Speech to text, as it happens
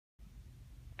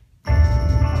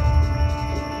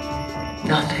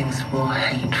Nothing's more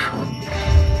hateful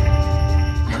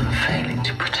than failing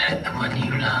to protect the one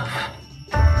you love.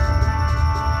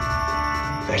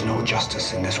 There's no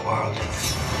justice in this world.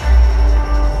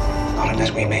 Not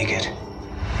unless we make it.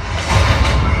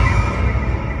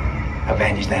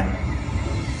 Avenge them.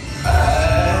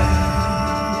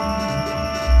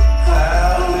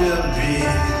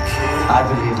 I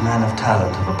believe men of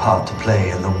talent have a part to play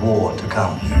in the war to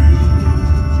come.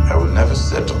 I will never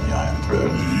sit on the Iron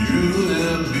Throne.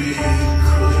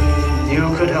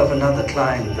 You could help another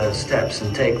climb those steps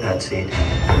and take that seat.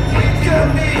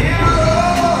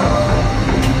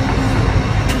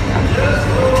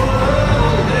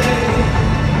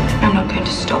 I'm not going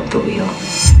to stop the wheel.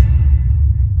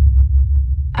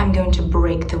 I'm going to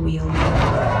break the wheel.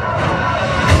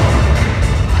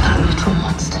 That little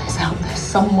monster is out there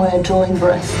somewhere drawing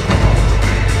breath.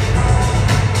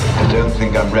 I don't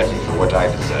think I'm ready for what I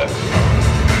deserve.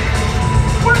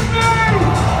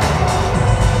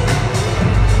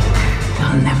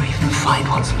 They'll never even find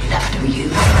what's left of you.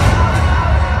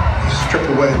 You strip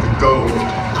away the gold,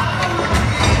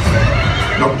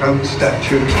 knock down the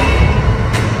statues,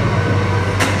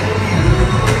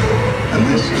 and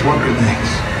this is what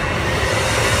remains.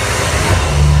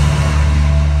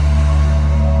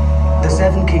 The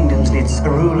Seven Kingdoms needs a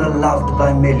ruler loved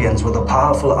by millions with a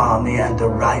powerful army and the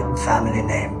right family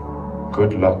name.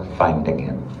 Good luck finding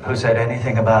him. Who said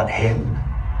anything about him?